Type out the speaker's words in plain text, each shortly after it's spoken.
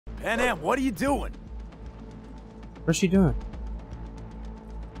Panam, what are you doing? What's she doing?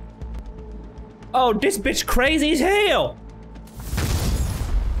 Oh, this bitch crazy as hell!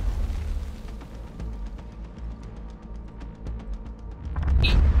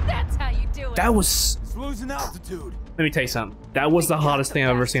 That's how you do it. That was... It's losing altitude. Let me tell you something. That was the hottest thing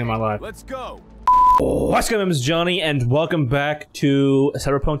I've ever seen in my life. Let's go. What's going on, Miss Johnny, and welcome back to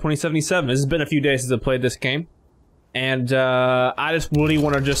Cyberpunk 2077. This has been a few days since I played this game, and I just really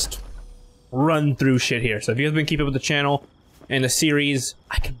want to just run through shit here. So if you guys been keeping up with the channel and the series,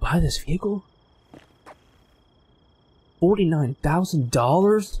 I can buy this vehicle?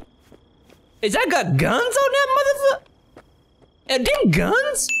 $49,000? Is that got guns on that motherfucker? And them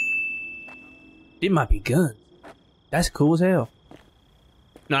guns? It might be guns. That's cool as hell.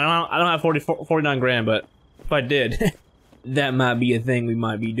 No, I don't have 49 grand, but if I did, that might be a thing we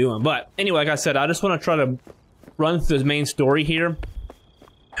might be doing. But anyway, like I said, I just want to try to run through the main story here.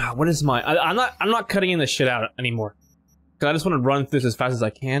 What is my? I'm not cutting in this shit out anymore, because I just want to run through this as fast as I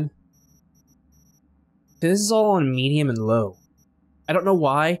can. This is all on medium and low. I don't know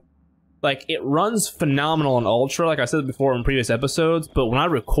why. Like, it runs phenomenal on ultra, like I said before in previous episodes, but when I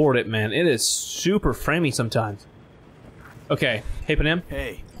record it, man, it is super framey sometimes. Okay, hey Panam.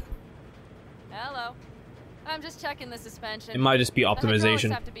 Hey. Hello. I'm just checking the suspension. It might just be The hydraulics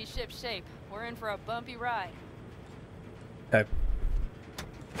optimization. have to be ship shape. We're in for a bumpy ride. Okay.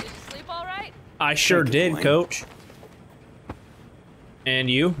 Did you sleep all right? I sure did, Coach. And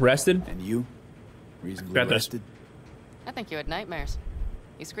you? Rested? And you? Reasonably Got this. rested? I think you had nightmares.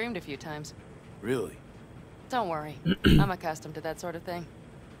 You screamed a few times. Really? Don't worry. I'm accustomed to that sort of thing.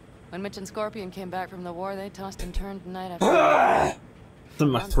 When Mitch and Scorpion came back from the war, they tossed and turned night after night. It's in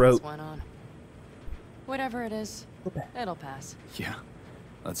my Months throat. went on. Whatever it is, it'll pass. Yeah.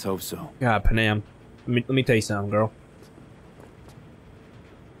 Let's hope so. God, Panam. Let me tell you something, girl.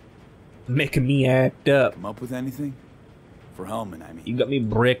 Making me act up. Come up with anything? For Hellman, I mean. You got me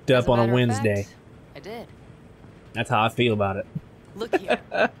bricked up As a on a matter of Wednesday. fact, I did. That's how I feel about it. Look here.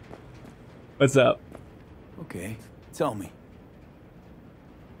 What's up? Okay. Tell me.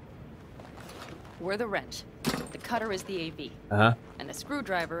 We're the wrench. The cutter is the AV. Uh-huh. And the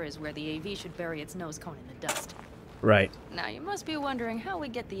screwdriver is where the AV should bury its nose cone in the dust. Right. Now, you must be wondering how we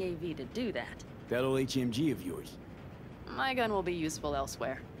get the AV to do that. That old HMG of yours. My gun will be useful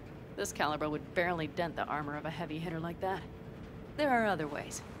elsewhere. This caliber would barely dent the armor of a heavy hitter like that. There are other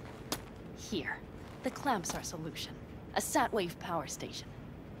ways. Here. The clamps are solution. A Satwave power station.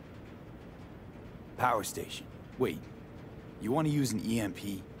 Power station. Wait. You want to use an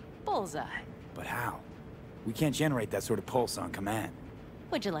EMP? Bullseye. But how? We can't generate that sort of pulse on command.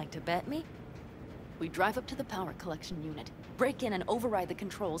 Would you like to bet me? We drive up to the power collection unit, break in and override the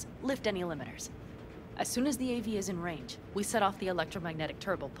controls, lift any limiters. As soon as the AV is in range, we set off the electromagnetic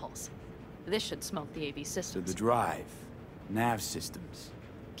turbo pulse. This should smoke the AV So systems. the drive, nav systems.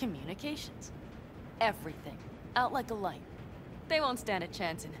 Communications. Everything. Out like a light. They won't stand a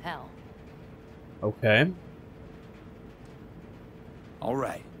chance in hell. Okay. All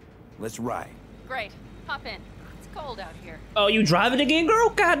right. Let's ride. Great. Hop in. It's cold out here. Oh, you driving again, girl?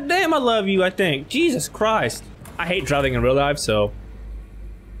 God damn, I love you, I think. Jesus Christ. I hate driving in real life, so...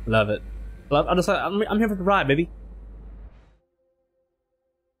 Love it. I'm here for the ride, baby.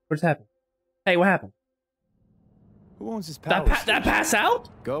 What's happened? Hey, what happened? Who owns this power That pass out?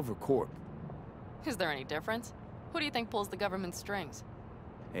 Gov or Corp? Is there any difference? Who do you think pulls the government strings?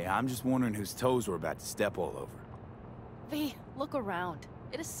 Hey, I'm just wondering whose toes we're about to step all over. V, look around.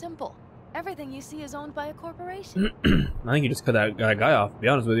 It is simple. Everything you see is owned by a corporation. I think you just cut that guy off, to be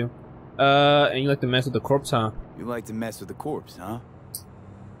honest with you. And you like to mess with the corpse, huh? You like to mess with the corpse, huh?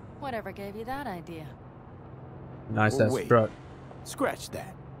 Whatever gave you that idea? Nice Well, ass wait. truck. Scratch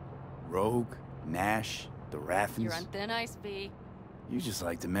that. Rogue, Nash, the Raffins. You're on thin ice, V. You just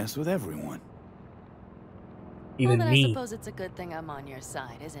like to mess with everyone. Even well, then me. I suppose it's a good thing I'm on your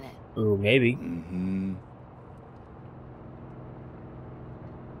side, isn't it? Ooh, maybe. Mm-hmm.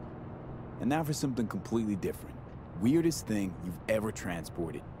 And now for something completely different. Weirdest thing you've ever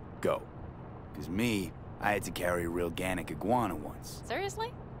transported. Go. Because me, I had to carry a real Gannic iguana once.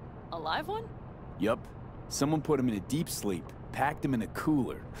 Seriously? A live one? Yup. Someone put him in a deep sleep, packed him in a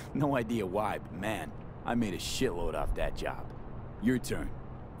cooler. No idea why, but man, I made a shitload off that job. Your turn.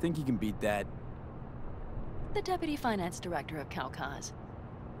 Think you can beat that? The Deputy Finance Director of Kaukaz.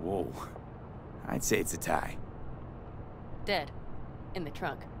 Whoa. I'd say it's a tie. Dead. In the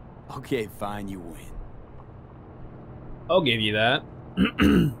trunk. Okay, fine, you win. I'll give you that.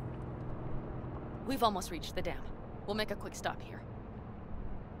 We've almost reached the dam. We'll make a quick stop here.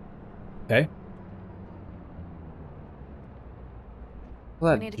 'Kay.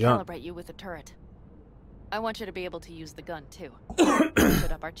 Well, We need to junk. calibrate you with the turret. I want you to be able to use the gun, too.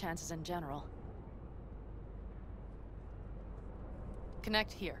 Should up our chances in general.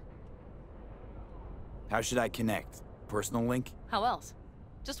 Connect here. How should I connect? Personal link? How else?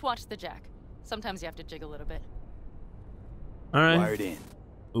 Just watch the jack. Sometimes you have to jig a little bit. All right. Wired in.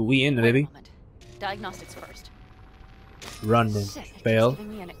 Ooh, we in, Wait a baby. moment. Diagnostics first. Run then. Shit, it keeps Fail.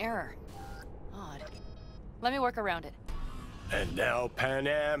 giving me an error. Odd. Let me work around it. And now,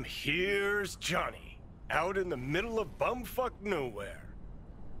 Panam, here's Johnny, out in the middle of bumfuck nowhere.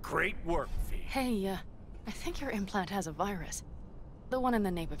 Great work, V. Hey, I think your implant has a virus. The one in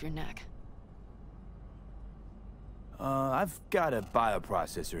the nape of your neck. I've got a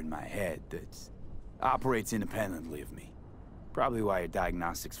bioprocessor in my head that operates independently of me. Probably why your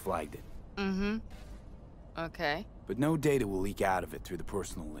diagnostics flagged it. Mm-hmm. Okay. But no data will leak out of it through the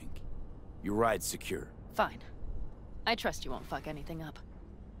personal link. Your ride's secure. Fine. I trust you won't fuck anything up.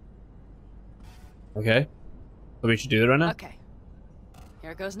 Okay. So we should do it right now? Okay.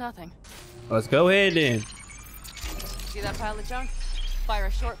 Here goes nothing. Let's go ahead then. See that pile of junk? Fire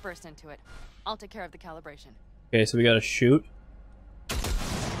a short burst into it. I'll take care of the calibration. Okay, so we gotta shoot.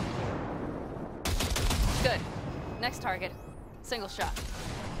 Good. Next target. Single shot.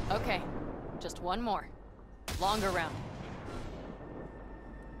 Okay. Just one more. Longer round.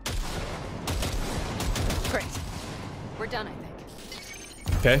 Great. We're done, I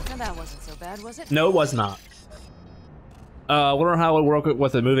think. Okay. Now that wasn't so bad, was it? No, it was not. Wonder how it would work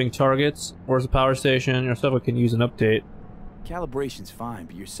with the moving targets. Where's the power station? Your stuff can use an update. Calibration's fine,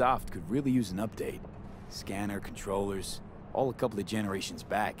 but your soft could really use an update. Scanner, controllers, all a couple of generations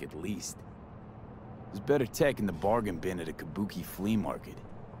back at least. There's better tech in the bargain bin at a kabuki flea market.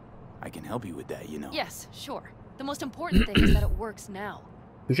 I can help you with that, you know. Yes, sure. The most important thing is that it works now.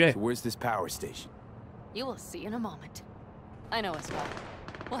 Touché. So where's this power station? You will see in a moment. I know as well.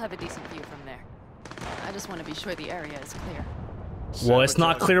 We'll have a decent view from there. I just want to be sure the area is clear. Well, it's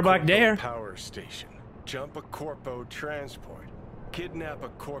not Sabotage clear back Corpo there. Power station. Jump a Corpo transport. Kidnap a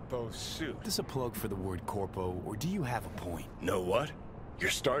Corpo suit. Is this a plug for the word Corpo, or do you have a point? Know what? You're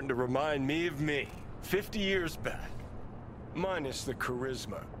starting to remind me of me, 50 years back. Minus the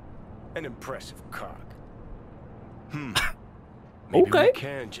charisma. An impressive cock. Maybe Okay. we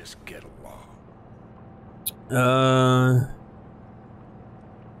can just get along.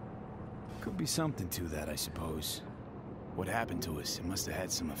 Could be something to that, I suppose. What happened to us? It must have had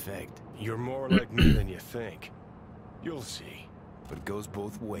some effect. You're more like me than you think. You'll see. But it goes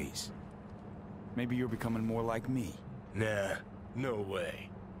both ways. Maybe you're becoming more like me. Nah, no way.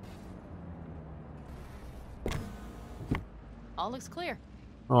 All looks clear.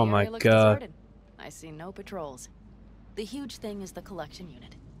 Oh The my area looks god. deserted. I see no patrols. The huge thing is the collection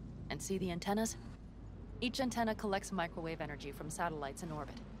unit. And see the antennas? Each antenna collects microwave energy from satellites in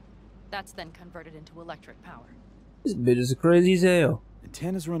orbit. That's then converted into electric power. This bitch is crazy as hell.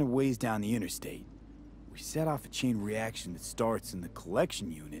 Antennas run a ways down the interstate. We set off a chain reaction that starts in the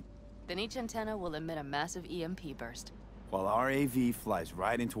collection unit, Then each antenna will emit a massive EMP burst. while our AV flies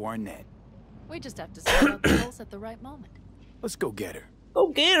right into our net. We just have to set out the pulse at the right moment. Let's go get her. Go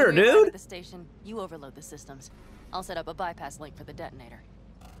get her, When we arrive dude. at the station, you overload the systems. I'll set up a bypass link for the detonator.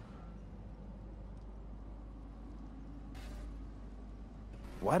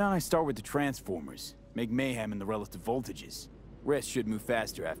 Why don't I start with the transformers? Make mayhem in the relative voltages. Rest should move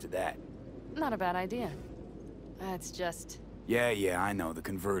faster after that. Not a bad idea. It's just... Yeah, I know, the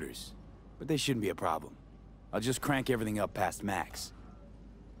converters. But they shouldn't be a problem. I'll just crank everything up past max.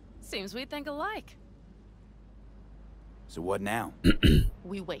 seems we think alike. So what now?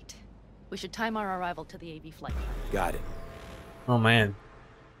 We wait. We should time our arrival to the AV flight. Got it. Oh man.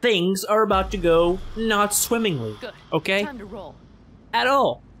 Things are about to go not swimmingly. Good. Okay? Time to roll. At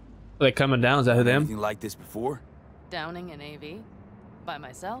all. Are they coming down? Is that who them? Anything like this before? Downing an AV? By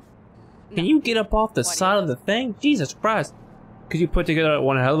myself? Can you get up off the Why do you side of the thing? Jesus Christ. Could you put together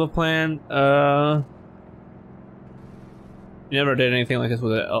one hell of a plan? You never did anything like this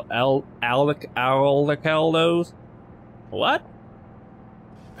with Aldecaldos? What?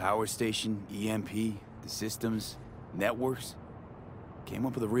 Power station, EMP, the systems, networks. Came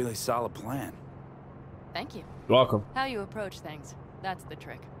up with a really solid plan. Thank you. You're welcome. How you approach things, that's the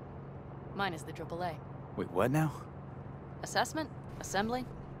trick. Mine is the AAA. Wait, what now? Assessment, assembly,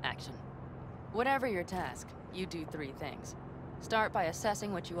 action. Whatever your task, you do 3 things. Start by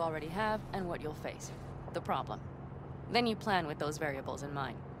assessing what you already have and what you'll face. The problem. Then you plan with those variables in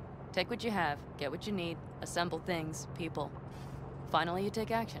mind. Take what you have, get what you need, assemble things, people. Finally, you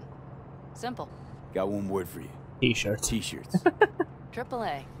take action. Simple. Got one word for you. T-shirts. T-shirts.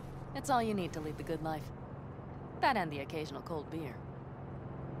 AAA. It's all you need to lead the good life. That and the occasional cold beer.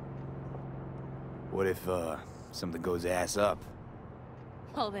 What if, something goes ass up?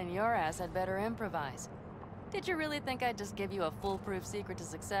 Well, then your ass had better improvise. Did you really think I'd just give you a foolproof secret to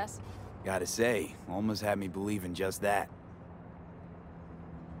success? Gotta say, almost had me believe in just that.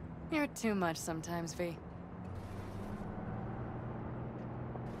 You're too much sometimes, V.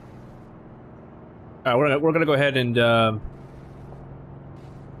 Alright, we're gonna go ahead and, I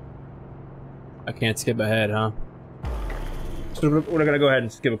can't skip ahead, huh? So we're gonna go ahead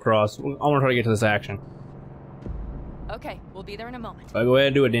and skip across. I wanna try to get to this action. Okay, we'll be there in a moment. So I go ahead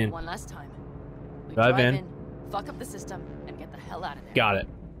and do it then. One last time. We Dive drive in. fuck up the system, and get the hell out of there. Got it.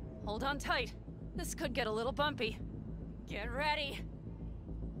 Hold on tight. This could get a little bumpy. Get ready.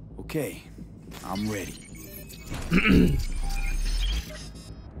 Okay, I'm ready.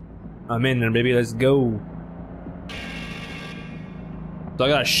 I'm in there, baby. Let's go. So I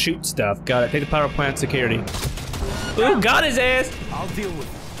gotta shoot stuff. Got it. Take the power plant security. Ooh, got his ass. I'll deal with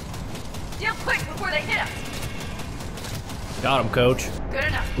it. Deal quick before they hit us. Got him, coach. Good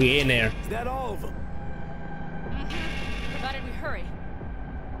enough. We in there. Is that all of them? Provided we hurry.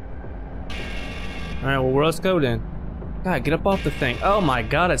 All right, well, let's go then. God, get up off the thing. Oh my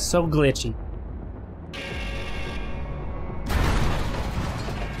God, it's so glitchy.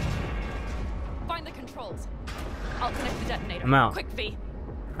 Find the controls. I'll connect the detonator. I'm out. Quick, V.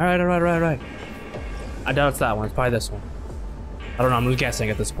 All right. I doubt it's that one. It's probably this one. I don't know. I'm just guessing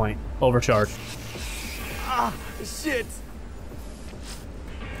at this point. Overcharged. Ah, shit!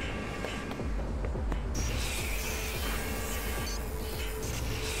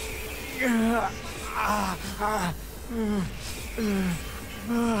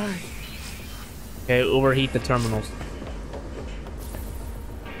 Okay, overheat the terminals.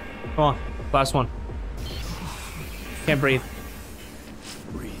 Come on, last one. Can't breathe.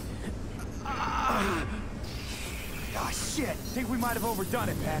 Breathe. Ah, shit! Think we might have overdone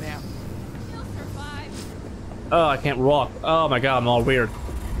it, Panam. You'll survive. Oh, I can't walk. Oh my God, I'm all weird.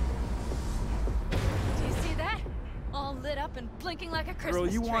 Do you see that? All lit up and blinking like a Christmas Girl,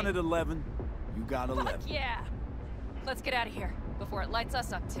 you tree. wanted 11. You got 11. Fuck yeah! Let's get out of here before it lights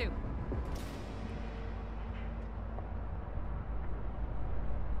us up too.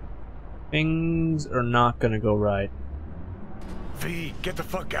 Things are not gonna go right. V, get the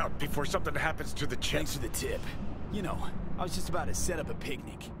fuck out before something happens to the Thanks chip. for the tip. You know, I was just about to set up a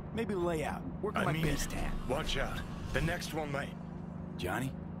picnic. Maybe lay out. Work on my base tan. Watch out. The next one might.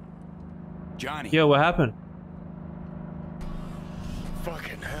 Johnny? Johnny. Yo, what happened?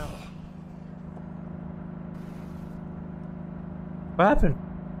 Fucking hell. What happened?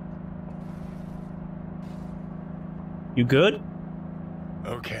 You good?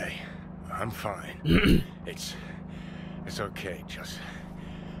 Okay, I'm fine. It's okay,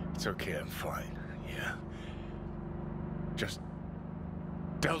 it's okay, I'm fine, yeah? Just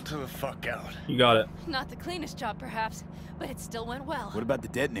delta the fuck out. You got it. Not the cleanest job, perhaps, but it still went well. What about the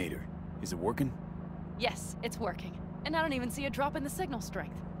detonator? Is it working? Yes, it's working. And I don't even see a drop in the signal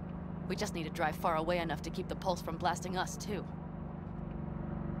strength. We just need to drive far away enough to keep the pulse from blasting us, too.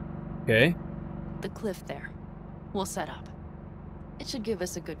 Okay. The cliff there. We'll set up. It should give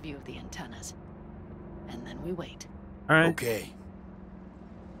us a good view of the antennas. And then we wait. All right. Okay.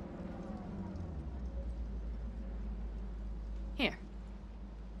 Here.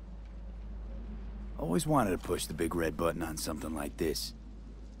 Always wanted to push the big red button on something like this.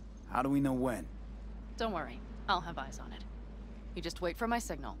 How do we know when? Don't worry. I'll have eyes on it. You just wait for my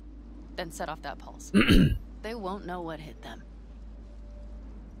signal. Then set off that pulse. They won't know what hit them.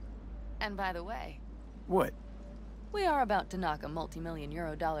 And by the way, What? we are about to knock a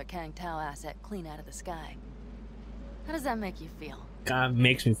multi-million-euro Kang Tao asset clean out of the sky. How does that make you feel? Kind of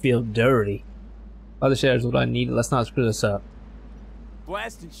makes me feel dirty. Other shares what I need. Let's not screw this up.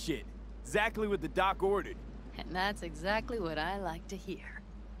 Blasting shit. Exactly what the doc ordered. And that's exactly what I like to hear.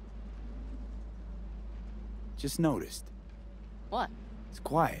 Just noticed. What? It's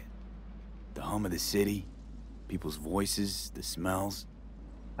quiet. The hum of the city, people's voices, the smells.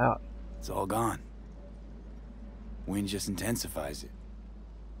 Out. It's all gone. Wind just intensifies it.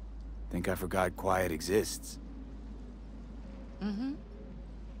 Think I forgot quiet exists. Mm-hmm.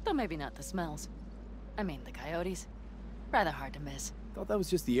 Though maybe not the smells. I mean, the coyotes. Rather hard to miss. Thought that was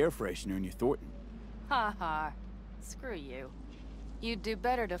just the air freshener in your Thornton. Ha ha. Screw you. You'd do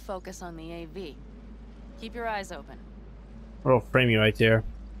better to focus on the AV. Keep your eyes open. I'll frame you right there.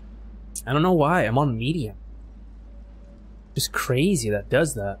 I don't know why. I'm on medium. Just crazy that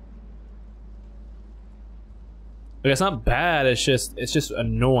does that. Like, it's not bad. It's just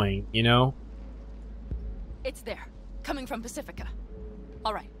annoying, you know? It's there. Coming from Pacifica.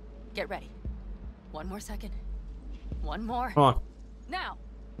 All right. Get ready. One more second. One more. Come on. Now.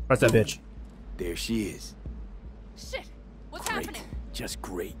 Press that bitch. There she is. Shit! What's Great. happening? Just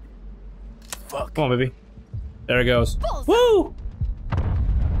great. Fuck. Come on, baby. There it goes. Bullseye. Woo!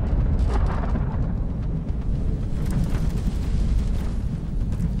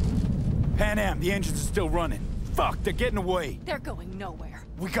 Panam, the engines are still running. Fuck, they're getting away. They're going nowhere.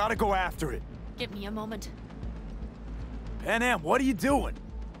 We gotta go after it. Give me a moment. Panam, what are you doing?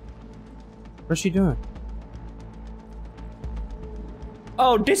 What's she doing?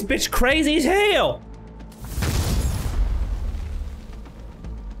 Oh, this bitch crazy as hell!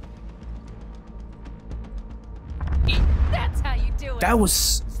 That's how you do it. That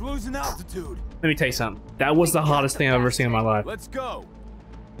was... It's losing altitude. Let me tell you something. That was the hottest thing I've ever seen in my life. Let's go.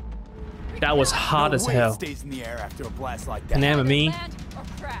 That was hot No as way hell. It stays in the air after a blast like that. Panam and me. Land or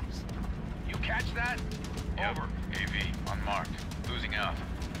crash. You catch that? Over. AV, unmarked. Losing out.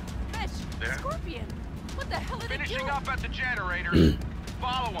 Mitch, There. Scorpion. What the hell did he do? Finishing up at the generators.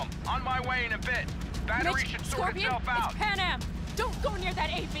 Follow them. On my way in a bit. Battery Mitch, should sort Scorpion, itself out. it's Panam. Don't go near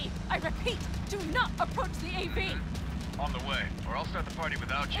that AV. I repeat, do not approach the AV. On the way, or I'll start the party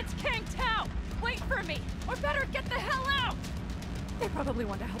without you. It's King Tao. Wait for me, or better get the hell out. They probably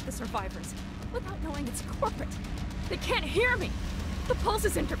want to help the survivors, without knowing it's corporate. They can't hear me. The pulse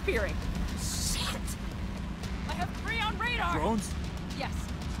is interfering. Shit. I have 3 on radar. Drones? Yes.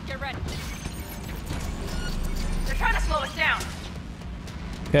 Get ready. They're trying to slow us down.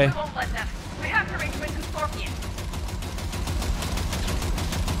 Okay. We won't let them. We have to reach Winston Scorpion.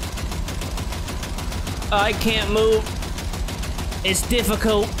 I can't move. It's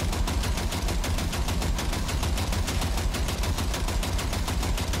difficult.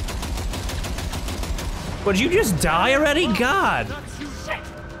 Would you just die already? God. Shit!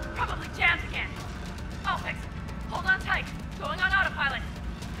 Probably jammed again. I'll fix it. Hold on tight. Going on autopilot.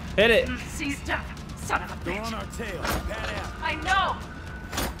 Hit it. Seized up. Son of a They're bitch. on our tail. Panam. I know.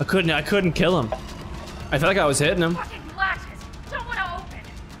 I couldn't kill him. I felt like I was hitting him. Fucking latches. Don't want to open.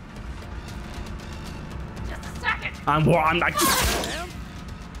 Just a second. I'm like...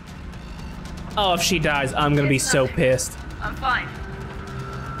 Oh, if she dies, I'm gonna be so pissed. I'm fine.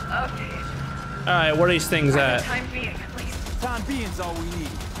 Okay. Alright, where are these things at? Time being, at least. Time being's all we need.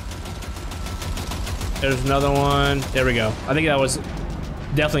 There's another one. There we go. I think that was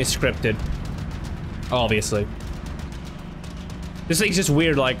definitely scripted. Obviously. This thing's just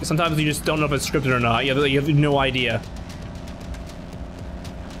weird, like, sometimes you just don't know if it's scripted or not. You have no idea.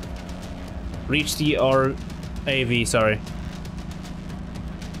 Reach the RAV, sorry.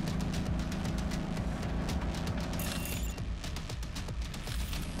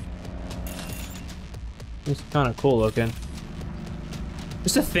 It's kind of cool looking.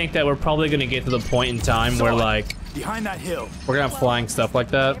 Just to think that we're probably gonna get to the point in time where, like, Behind that hill. we're gonna have flying stuff like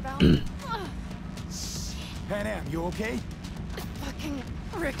that. Panam, you okay? Fucking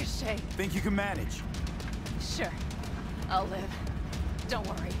ricochet. Think you can manage? Sure. I'll live. Don't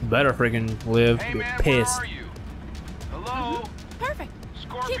worry. Better freaking live. Hey You're man, pissed. where are you? Hello? Perfect.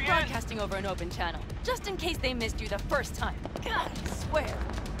 Scorpion? Keep broadcasting over an open channel, just in case they missed you the first time. God, I swear.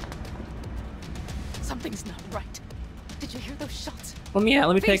 Something's not right. Did you hear those shots? Let me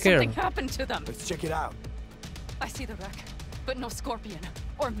take care of Something him. happened to them. Let's check it out. I see the wreck, but no Scorpion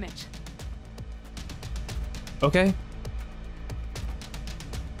or Mitch. Okay.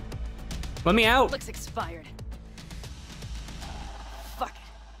 Let me out. Looks expired. Fuck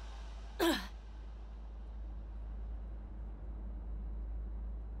it.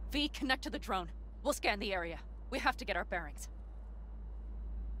 V, connect to the drone. We'll scan the area. We have to get our bearings.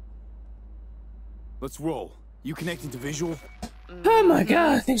 Let's roll. You connecting to visual? Oh my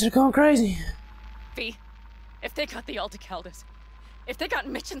god, things are going crazy. V, if they got the Aldecaldos, if they got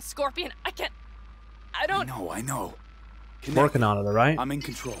Mitch and Scorpion, I don't... I know. Connect. Working on it, alright? I'm in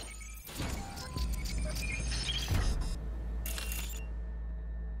control.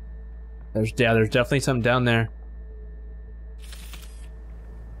 There's definitely something down there.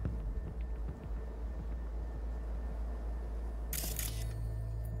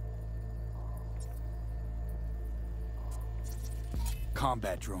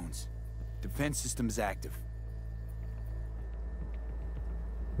 Combat drones. Defense systems active.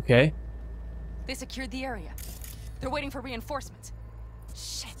 Okay. They secured the area. They're waiting for reinforcements.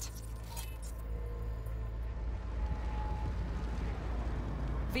 Shit.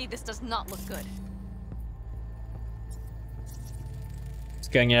 V, this does not look good.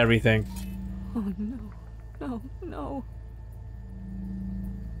 Scanning everything. Oh no. No, no.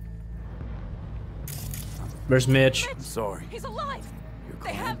 Where's Mitch? I'm sorry. He's alive! You're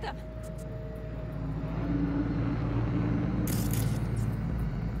They calm? have them!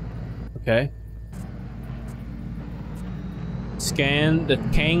 Okay. Scan the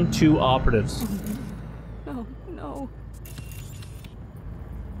Kang 2 operatives. No, no.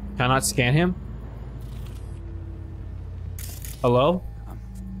 Cannot scan him? Hello?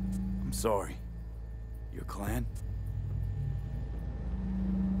 I'm sorry. Your clan?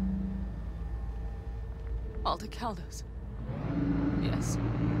 All the Caldos. Yes.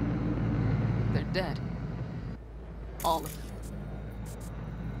 They're dead. All of them.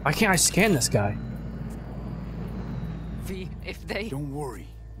 Why can't I scan this guy? V, if they... Don't worry.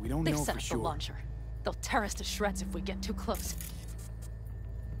 We don't They've know set for up sure. the launcher. They'll tear us to shreds if we get too close.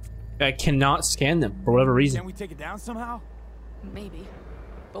 I cannot scan them for whatever reason. Can we take it down somehow? Maybe.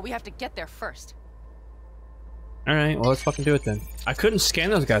 But we have to get there first. Alright, well let's fucking do it then. I couldn't scan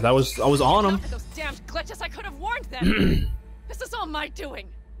those guys. I was on them. Not for those damned glitches, I could have warned them! This is all my doing!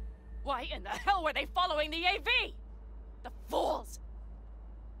 Why in the hell were they following the AV? The fools!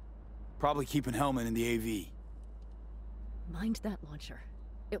 Probably keeping Hellman in the AV. Mind that launcher.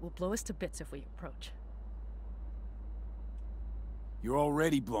 It will blow us to bits if we approach. You're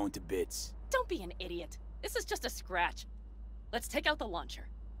already blown to bits. Don't be an idiot. This is just a scratch. Let's take out the launcher.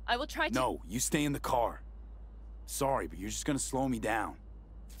 I will try to- No, you stay in the car. Sorry, but you're just gonna slow me down.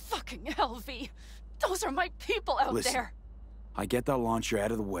 Fucking hell, V. Those are my people out Listen, there. I get that launcher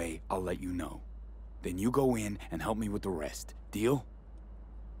out of the way, I'll let you know. Then you go in and help me with the rest. Deal?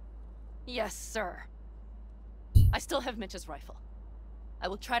 Yes, sir. I still have Mitch's rifle. I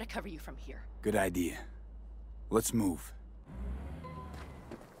will try to cover you from here. Good idea. Let's move.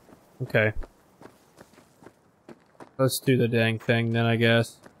 Okay. Let's do the dang thing then, I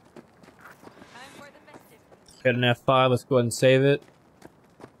guess. Hit an F5, let's go ahead and save it.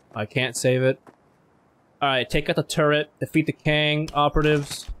 I can't save it. Alright, take out the turret, defeat the Kang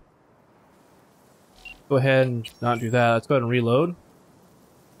operatives. Go ahead and not do that. Let's go ahead and reload.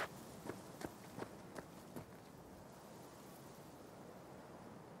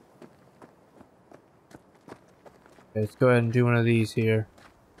 Okay, let's go ahead and do one of these here.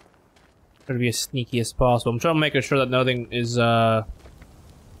 Try to be as sneaky as possible. I'm trying to make sure that nothing is,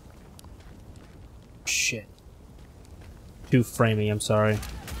 shit. Too framey, I'm sorry.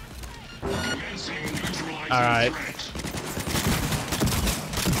 Alright.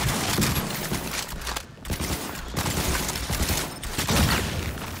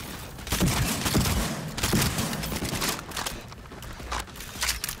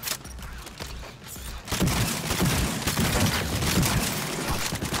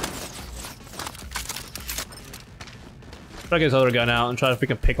 Try to get this other gun out and try to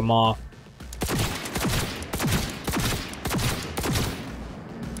freaking pick him off.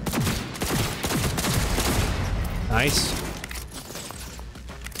 Nice.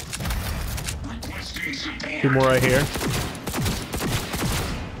 Two more right here.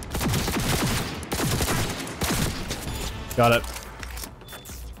 Got it.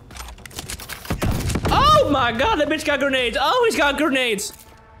 Oh my god, that bitch got grenades! Oh, he's got grenades!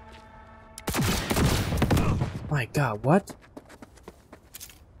 My god, what?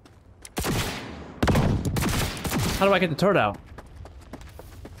 How do I get the turret out?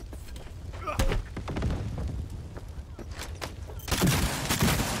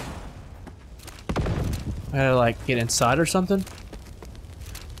 I gotta like get inside or something?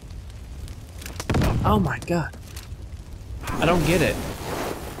 Oh my god. I don't get it.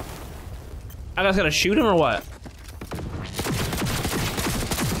 I just gotta shoot him or what?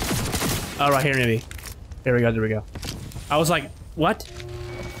 Oh, right here maybe. There we go, there we go. I was like, what?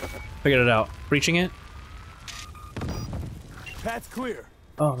 Figured it out. Reaching it? Path's clear.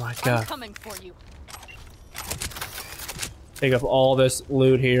 Oh my I'm god. coming for you. Take up all this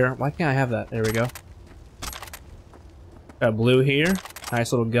loot here. Why can't I have that? There we go. Got blue here.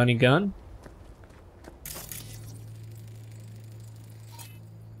 Nice little gunny gun.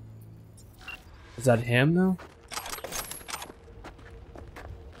 Is that him though?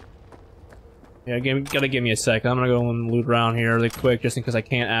 Yeah, gotta give me a sec. I'm gonna go and loot around here really quick just in case I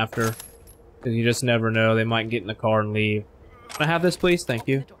can't after. Because you just never know. They might get in the car and leave. Can I have this please? Thank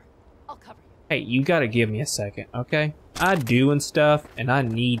you. The door. I'll cover you. Hey, you gotta give me a second, okay? I'm doing stuff and I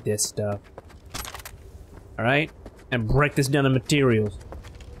need this stuff. Alright? And break this down to materials.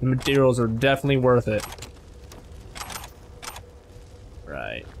 The materials are definitely worth it.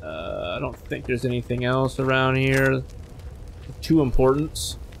 Right. I don't think there's anything else around here. Too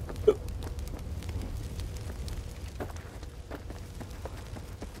important.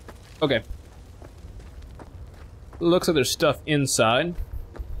 Okay. Looks like there's stuff inside.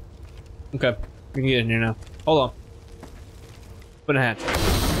 Okay. We can get in here now. Hold on. Open a hatch.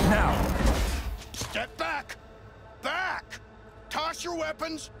 Now. Step back! Back! Toss your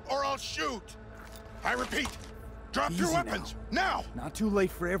weapons, or I'll shoot! I repeat, Drop your Easy weapons, now! Not too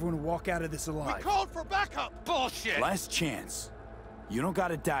late for everyone to walk out of this We alive. called for backup! Bullshit! Last chance. You don't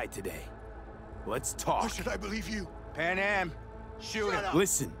gotta die today. Let's Or talk. should I believe you? Panam, shoot him.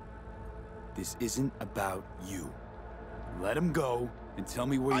 Listen. This isn't about you. Let him go and tell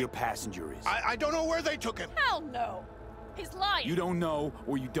me where your passenger is. I don't know where they took him. Hell no! He's lying! You don't know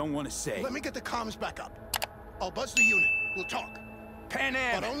or you don't want to say. Let me get the comms back up. I'll buzz the unit. We'll talk.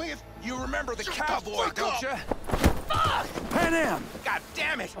 Panam! But only if... You remember the Shut the cowboy, fuck don't up! you? Panam! God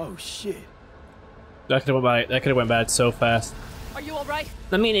damn it! Oh shit. That could have went bad so fast. Are you alright?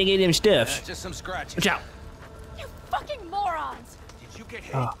 Let me get him stiff. Just some scratches. Watch out. You fucking morons! Did you get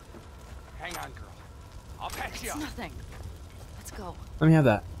hit? Ah. Hang on, girl. I'll patch you It's up. nothing. Let's go. Let me have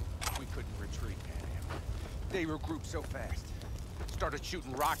that. We couldn't retreat, Panam. They regrouped so fast. Started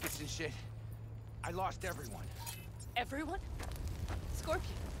shooting rockets and shit. I lost everyone. Everyone?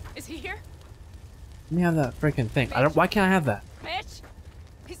 Scorpion, is he here? Let me have that freaking thing. Why can't I have that? Mitch?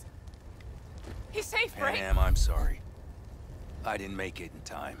 He's safe, right? Panam, I'm sorry. I didn't make it in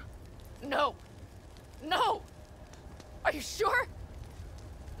time. No. No! Are you sure?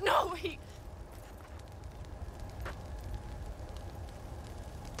 No, he...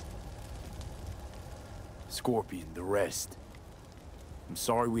 Scorpion, the rest. I'm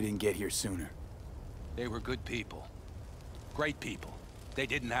sorry we didn't get here sooner. They were good people. Great people. They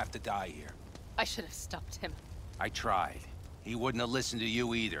didn't have to die here. I should have stopped him. I tried. He wouldn't have listened to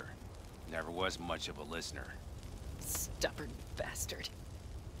you either. Never was much of a listener. Stubborn bastard.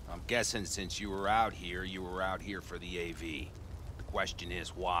 I'm guessing since you were out here for the AV. The question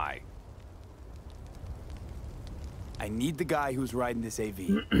is, why? I need the guy who's riding this AV.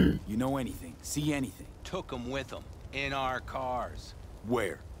 You know anything, see anything. Took him with him. In our cars.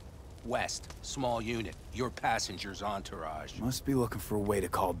 Where? West. Small unit. Your passenger's entourage. Must be looking for a way to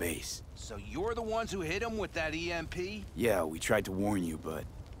call base. So you're the ones who hit him with that EMP? Yeah, we tried to warn you, but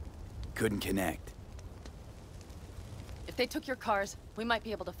couldn't connect. If they took your cars, we might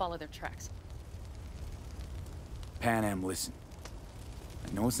be able to follow their tracks. Panam, listen.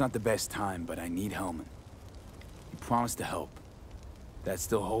 I know it's not the best time, but I need Hellman. You promised to help. That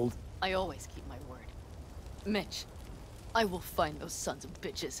still hold? I always keep my word. Mitch, I will find those sons of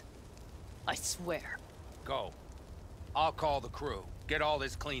bitches. I swear. Go. I'll call the crew. Get all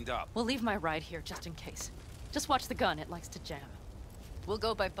this cleaned up. We'll leave my ride here just in case. Just watch the gun, it likes to jam. We'll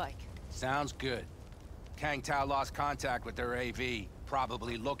go by bike. Sounds good. Kang Tao lost contact with their AV.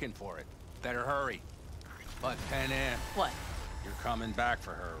 Probably looking for it. Better hurry. But Panam, What? you're coming back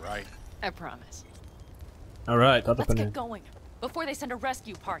for her, right? I promise. All right, Let's get going, before they send a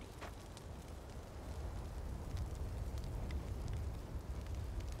rescue party.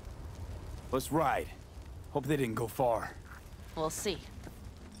 Let's ride. Hope they didn't go far. We'll see.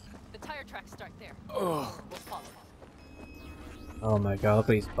 The tire tracks start there. Ugh. We'll follow. Oh my god, look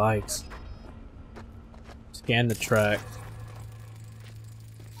at these bikes. Scan the track.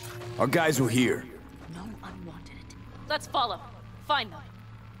 Our guys were here. No unwanted. Let's follow. Find them.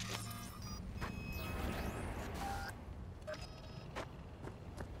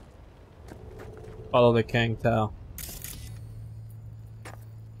 Follow the Kang Tao.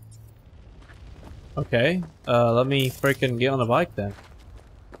 Okay, let me freaking get on the bike then.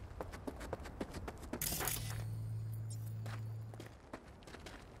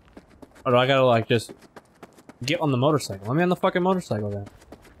 Or do I gotta like just get on the motorcycle? Let me on the fucking motorcycle then.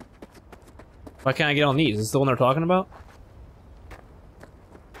 Why can't I get on these? Is this the one they're talking about?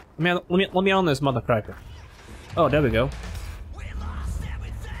 Let me on this mothercracker. Oh, there we go.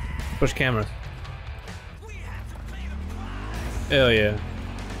 Push cameras. Hell yeah.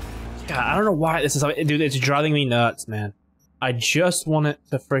 God, I don't know why this is, dude, it's driving me nuts, man. I just want it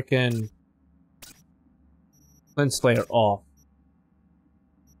to freaking lens flare off.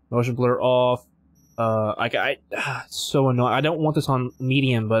 Motion blur off. It's so annoying. I don't want this on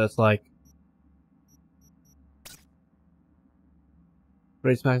medium, but it's like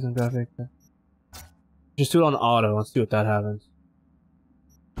raise maximum graphic. Just do it on auto. Let's see what that happens.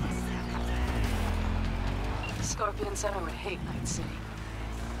 Scorpion said I would hate Night City.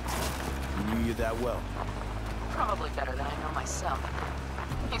 He knew you that well. Probably better than I know myself.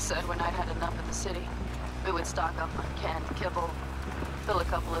 He said when I'd had enough of the city, we would stock up on canned kibble, fill a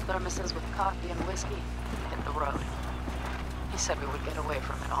couple of thermoses with coffee and whiskey, and hit the road. He said we would get away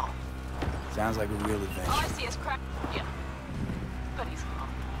from it all. Sounds like a real All adventure. I see is crack. Yeah. But he's wrong.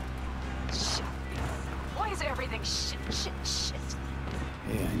 Shit. Why is everything shit?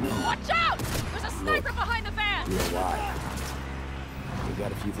 Yeah, I know. Watch out! There's a sniper behind the van! You're alive. We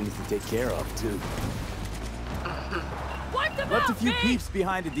got a few things to take care of, too. Wipe them Left a out, few me! peeps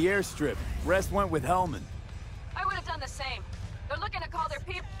behind at the airstrip. Rest went with Hellman. I the same. They're looking to call their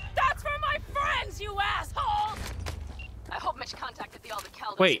people. That's for my friends, you assholes! I hope Mitch contacted the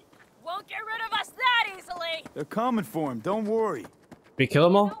Aldecaldos. Wait. Won't get rid of us that easily! They're coming for him, don't worry. We kill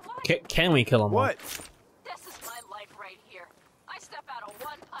them all? Can we kill them all? What? This is my life right here. I step out of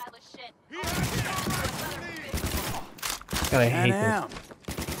one pile of shit. God, I hate Panam. this.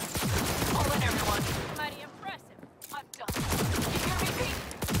 Hold in, everyone. Mighty impressive. I'm done. You hear me, Pete?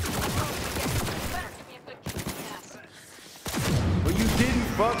 I'm going to get you. Better give me a good kick in the ass. But you didn't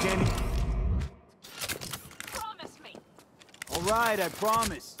fuck any. Promise me. All right, I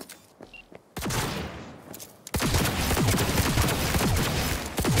promise.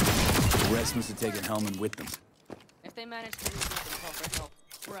 The rest must have taken Hellman with them. If they manage to lose and call for help,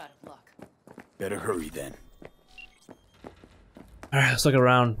 we're out of luck. Better hurry then. Alright, let's look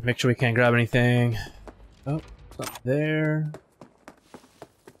around. Make sure we can't grab anything. Oh, something there.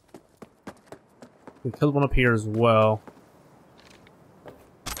 We killed one up here as well.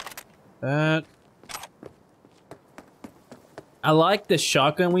 That. I like the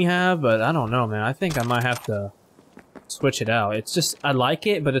shotgun we have, but I don't know, man. I think I might have to switch it out. It's just, I like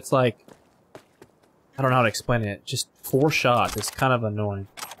it, but it's like, I don't know how to explain it. Just 4 shots. It's kind of annoying.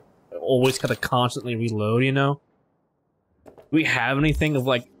 Always gotta constantly reload, you know? Do we have anything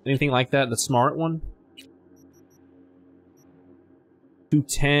like that? The smart one?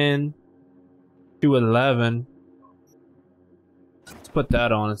 210, 211. Let's put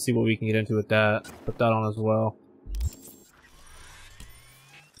that on and see what we can get into with that. Put that on as well.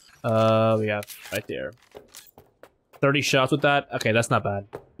 We have right there. 30 shots with that? Okay, that's not bad.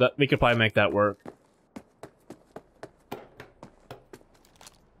 We could probably make that work.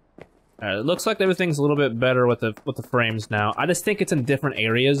 Alright, it looks like everything's a little bit better with the frames now. I just think it's in different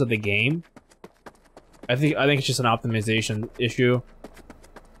areas of the game. I think it's just an optimization issue.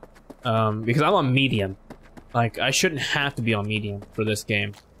 Because I'm on medium. Like, I shouldn't have to be on medium for this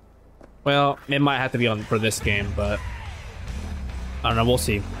game. Well, it might have to be on for this game, but I don't know, we'll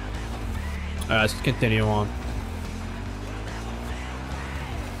see. Alright, let's continue on.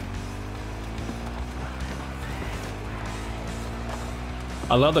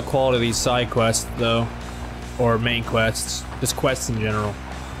 I love the quality of these side quests, though. Or main quests. Just quests in general.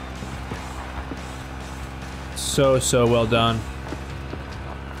 So well done.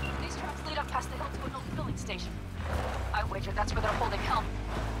 These tracks lead up past the hill to an old filling station. I wager that's where they're holding helm.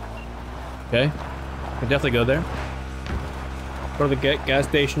 Okay. Can definitely go there. Go to the gas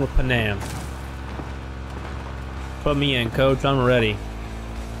station with Panam. Put me in, coach. I'm ready.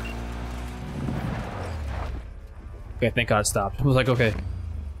 Okay, thank God it stopped. I was like, okay.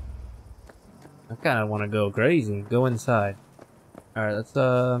 I kind of want to go crazy. Go inside. Alright, let's,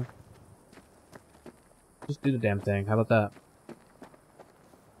 just do the damn thing. How about that?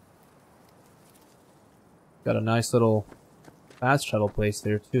 Got a nice little fast travel place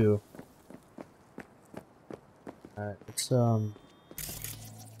there, too. Alright, let's,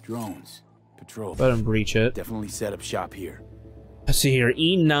 Drones. Patrol. go ahead and breach it. Definitely set up shop here. Let's see here.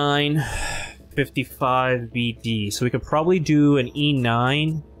 E9, 55 BD. So we could probably do an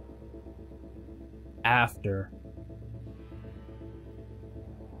E9 after.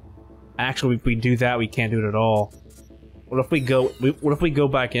 Actually, if we do that, we can't do it at all. What if we go? What if we go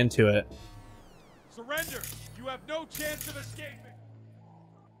back into it? Surrender! You have no chance of escaping.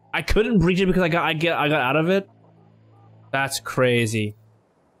 I couldn't breach it because I got out of it. That's crazy.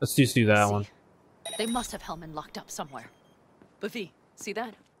 Let's just do that one. They must have Hellman locked up somewhere. But V, see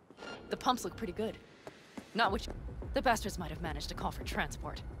that? The pumps look pretty good. Not which the bastards might have managed to call for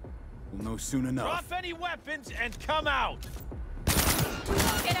transport. We'll know soon enough. Drop any weapons and come out. We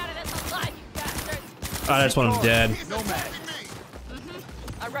won't get out of this alive, you bastards! I just want him dead. Nomad.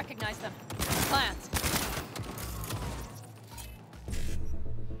 I recognize them. Plans.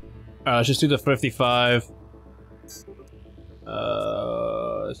 Let's just do the 55.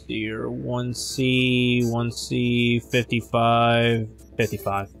 Let's see here. 1C, 55,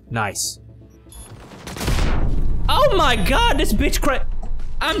 55. Nice. Oh my God, this bitch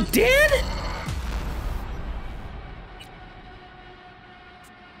I'm dead?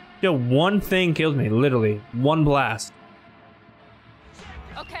 Yo, one thing killed me, literally. One blast.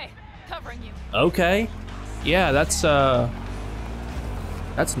 Okay, covering you. Okay. Yeah, that's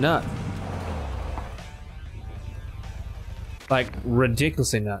nuts. Like,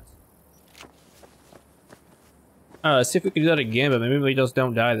 ridiculously nuts. Let's see if we can do that again, but maybe we just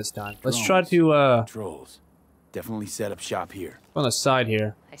don't die this time. Let's try to, Trolls. Definitely set up shop here. on the side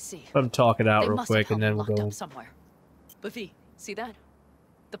here. I see. Let him talk it out They real must quick, have and then Hellman we'll locked go up in. somewhere. But V, see that?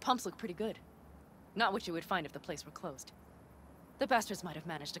 The pumps look pretty good. Not what you would find if the place were closed. The bastards might have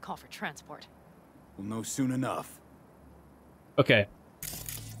managed to call for transport. We'll know soon enough. Okay.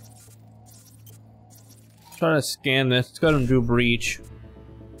 Try to scan this. Let's go ahead and do breach.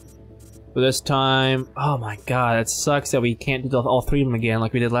 For this time, oh my god, it sucks that we can't do all three of them again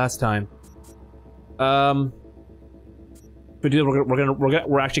like we did last time. If we do,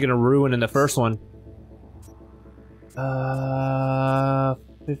 we're actually gonna ruin in the first one.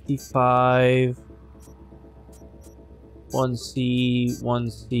 55. 1C,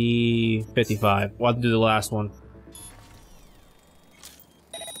 1C, 55. We'll have to do the last one.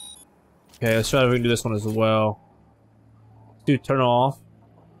 Okay, let's try if we can do this one as well. Dude, turn off.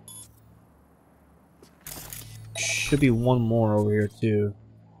 Should be one more over here too.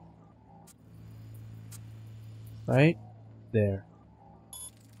 Right? There.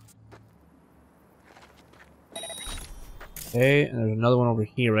 Okay, and there's another one over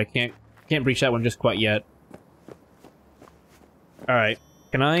here, but I can't breach that one just quite yet. Alright.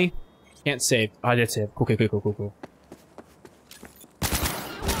 Can I? Can't save. Oh, I did save. Cool. Get out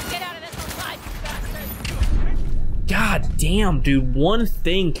of this alive, you bastard! God damn, dude. One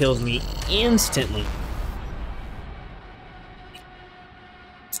thing kills me instantly.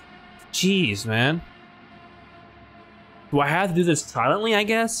 Jeez, man. Do I have to do this silently, I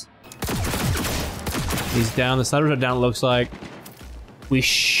guess? He's down. The snipers are down, it looks like. We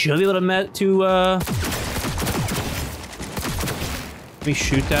should be able to let me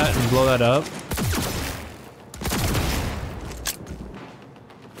shoot that and blow that up.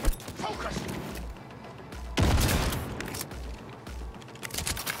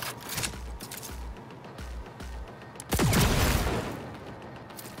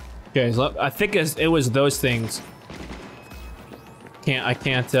 Okay, so I think it was those things. I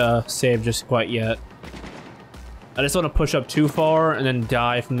can't save just quite yet. I just don't want to push up too far and then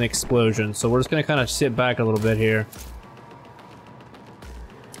die from the explosion. So we're just gonna kind of sit back a little bit here.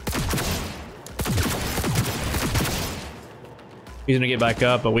 He's gonna get back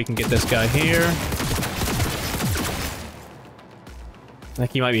up, but we can get this guy here. I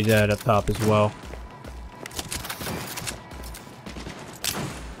think he might be dead up top as well.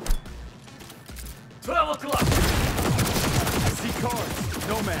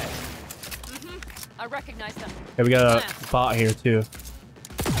 Nomad. I recognize them. Okay, we got a bot here too.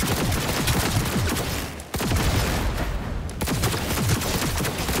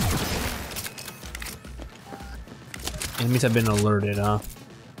 Enemies have been alerted, huh? Is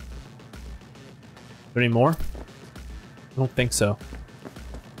there any more? I don't think so.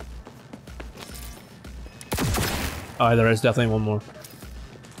 Oh, there is definitely one more.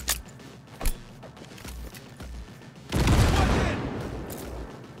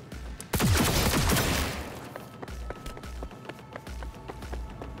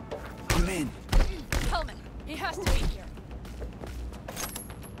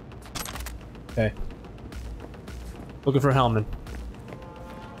 Okay. Looking for Hellman.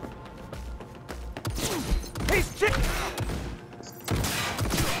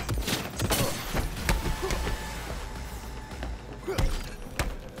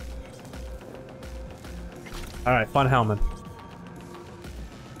 Alright, find Hellman.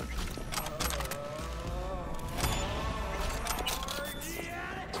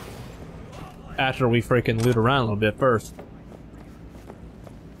 After we freaking loot around a little bit first.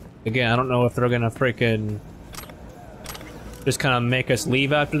 Again, I don't know if they're gonna freaking just kind of make us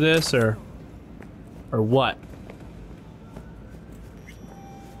leave after this, or what.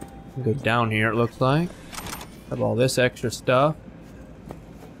 Go down here, it looks like. Have all this extra stuff.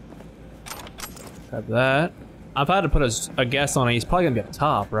 Have that. I've had to put a guess on it. He's probably gonna be up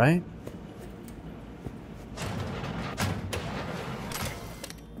top, right?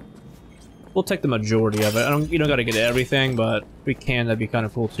 We'll take the majority of it. You don't gotta get everything, but if we can, that'd be kind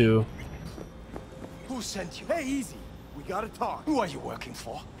of cool too. Who sent you? Hey, easy. We gotta talk. Who are you working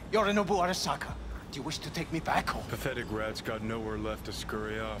for? Yorinobu Arasaka. Do you wish to take me back home? Pathetic rat's got nowhere left to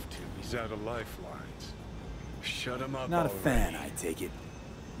scurry off to. He's out of lifelines. Shut him up. Not a already. fan, I take it.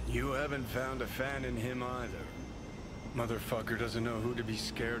 You haven't found a fan in him either. Motherfucker doesn't know who to be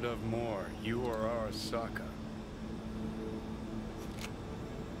scared of more, you or Arasaka.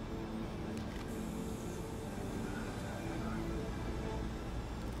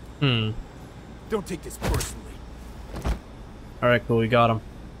 Don't take this personally. Alright, cool, we got him.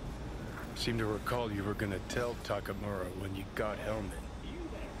 Seem to recall you were gonna tell Takamura when you got Hellman.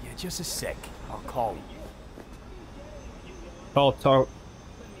 Yeah, just a sec. I'll call you. Talk.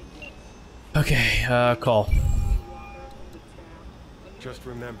 Okay, call. Just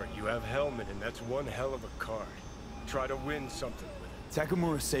remember, you have Hellman, and that's one hell of a card. Try to win something with it.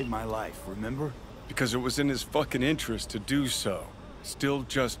 Takamura saved my life, remember? Because it was in his fucking interest to do so. Still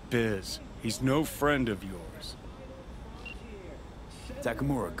just biz. He's no friend of yours.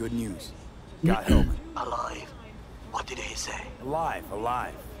 Takamura, good news. Got Hellman. Alive. What did he say? Alive,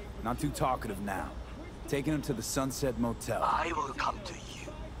 alive. Not too talkative now. Taking him to the Sunset Motel. I will come to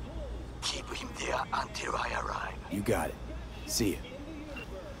you. Keep him there until I arrive. You got it. See ya.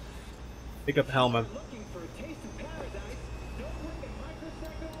 Pick up Hellman.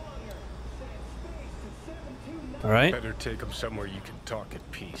 All right. Better take him somewhere you can talk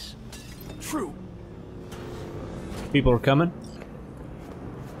at peace. True. People are coming.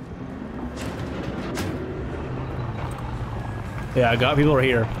 Yeah, I got people are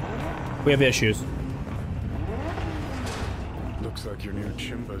here. We have issues. Looks like your new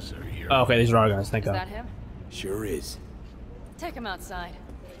Chimbas are here. Oh, okay, these are our guys. Thank Is God. that him? Sure is. Take him outside.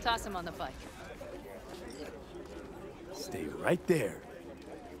 Toss him on the bike. Stay right there.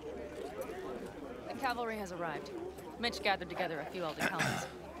 The cavalry has arrived. Mitch gathered together a few elder colonies.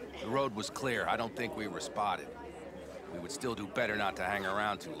 The road was clear. I don't think we were spotted. We would still do better not to hang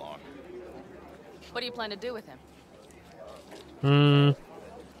around too long. What do you plan to do with him?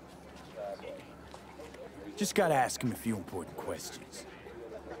 Just gotta ask him a few important questions.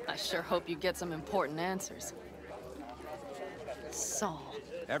 I sure hope you get some important answers. Saul.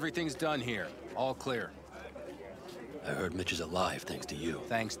 Everything's done here. All clear. I heard Mitch is alive thanks to you.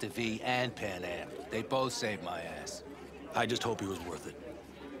 Thanks to V and Panam. They both saved my ass. I just hope he was worth it.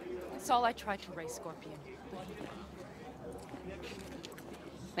 Saul, I tried to raise Scorpion. But he didn't.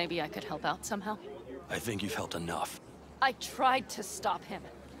 Maybe I could help out somehow? I think you've helped enough. I tried to stop him.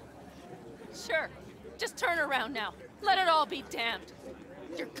 Sure. Just turn around now. Let it all be damned.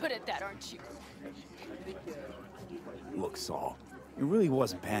 You're good at that, aren't you? Look, Saul, it really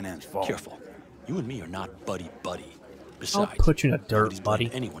wasn't Panam's fault. Careful. You and me are not buddy-buddy. I'll Besides, put you in the dirt, nobody's blamed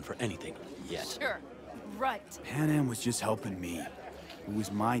buddy. anyone for anything yet. Sure. Right. Panam was just helping me. It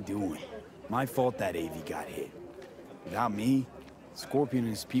was my doing. My fault that AV got hit. Without me, Scorpion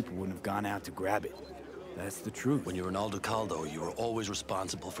and his people wouldn't have gone out to grab it. That's the truth. When you're an Aldo Caldo, you are always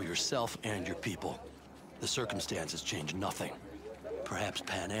responsible for yourself and your people. The circumstances change nothing. Perhaps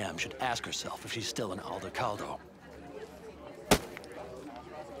Panam should ask herself if she's still an Aldo Caldo.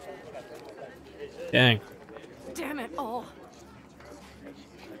 Dang. Damn it all.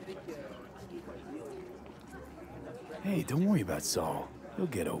 Hey, don't worry about Saul. He'll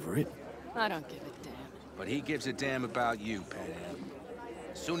get over it. I don't give a damn. But he gives a damn about you, Panam.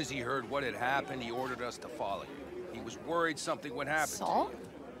 As soon as he heard what had happened, he ordered us to follow you. He was worried something would happen. Saul?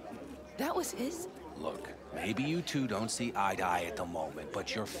 That was his? Look, maybe you two don't see eye to eye at the moment,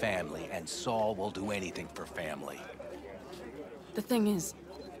 but you're family, and Saul will do anything for family. The thing is,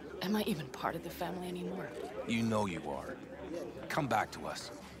 am I even part of the family anymore? You know you are. Come back to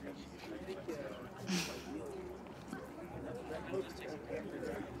us.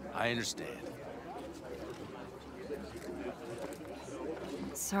 I understand.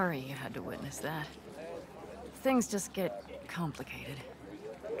 Sorry you had to witness that. Things just get complicated.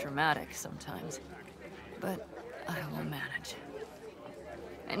 Dramatic sometimes. But I will manage.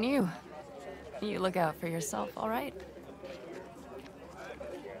 And you look out for yourself, all right?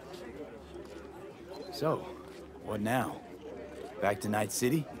 So, what now? Back to Night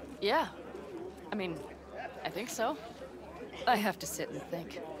City? Yeah. I mean, I think so. I have to sit and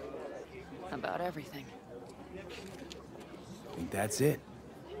think. About everything. I think that's it.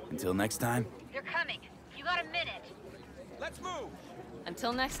 Until next time. They're coming. You got a minute. Let's move.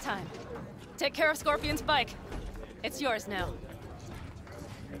 Until next time. Take care of Scorpion's bike. It's yours now.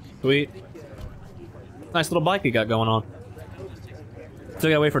 Sweet. Nice little bike you got going on. Still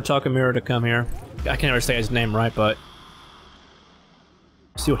gotta wait for Takamura to come here. I can't ever say his name right, but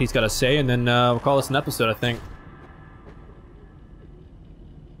see what he's got to say, and then we'll call this an episode, I think.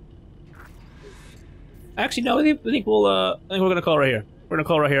 Actually, no, I think we're gonna call it right here. We're gonna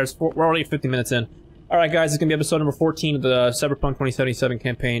call it right here. We're already 50 minutes in. All right, guys, it's gonna be episode number 14 of the Cyberpunk 2077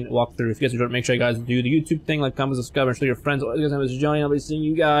 campaign walkthrough. If you guys enjoyed it, make sure you guys do the YouTube thing, like, comment, subscribe, and show your friends. All you guys have is Johnny. I'll be seeing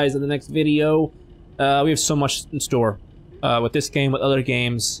you guys in the next video. We have so much in store with this game, with other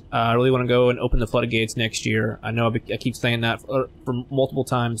games. I really want to go and open the floodgates next year. I know I keep saying that for multiple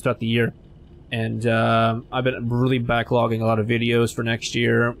times throughout the year, and I've been really backlogging a lot of videos for next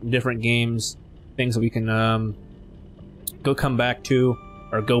year, different games, things that we can go back to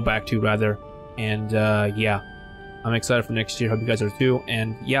rather. And yeah, I'm excited for next year. Hope you guys are too.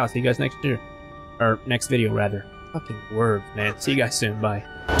 And yeah, I'll see you guys next year, or next video rather. Fucking words, man. See you guys soon. Bye.